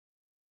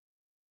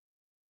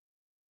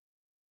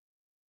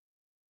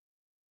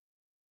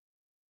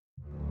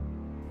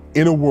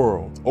In a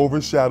world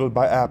overshadowed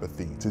by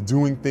apathy to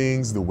doing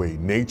things the way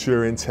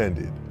nature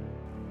intended,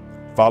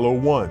 follow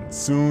one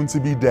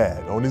soon-to-be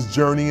dad on his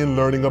journey in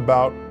learning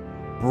about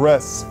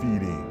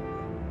breastfeeding.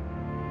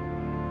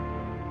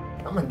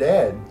 I'm a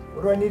dad.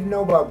 What do I need to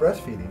know about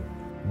breastfeeding?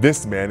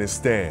 This man is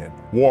Stan.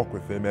 Walk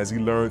with him as he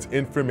learns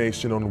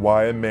information on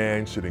why a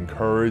man should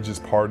encourage his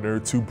partner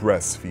to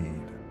breastfeed.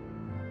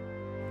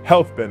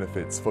 Health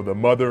benefits for the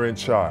mother and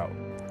child.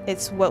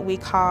 It's what we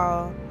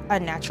call a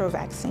natural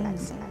vaccine.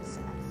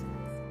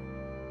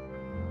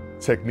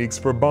 Techniques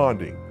for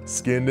bonding,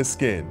 skin to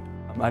skin.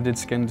 I did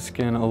skin to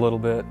skin a little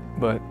bit,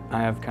 but I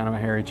have kind of a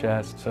hairy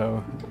chest,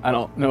 so I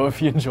don't know if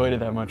he enjoyed it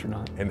that much or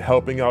not. And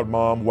helping out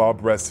mom while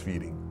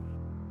breastfeeding,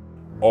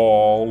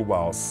 all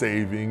while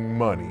saving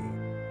money.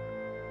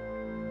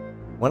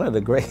 One of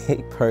the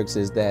great perks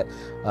is that,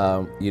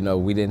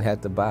 we didn't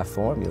have to buy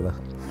formula.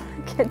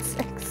 It's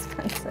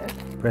expensive.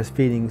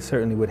 Breastfeeding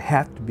certainly would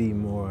have to be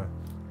more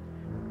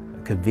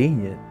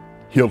convenient.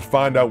 He'll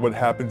find out what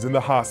happens in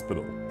the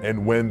hospital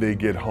and when they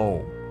get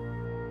home.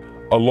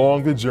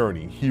 Along the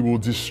journey, he will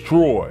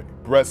destroy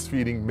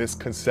breastfeeding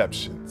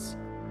misconceptions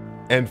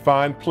and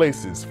find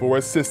places for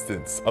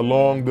assistance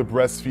along the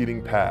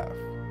breastfeeding path.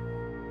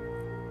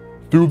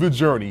 Through the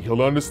journey,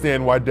 he'll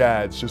understand why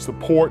dads should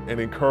support and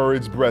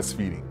encourage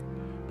breastfeeding,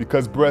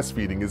 because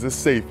breastfeeding is the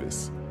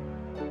safest,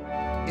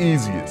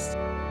 easiest,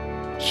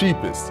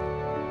 cheapest,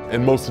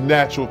 and most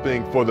natural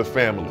thing for the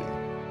family.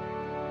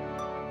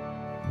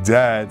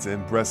 Dads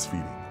and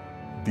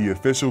Breastfeeding, the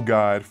official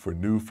guide for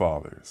new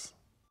fathers.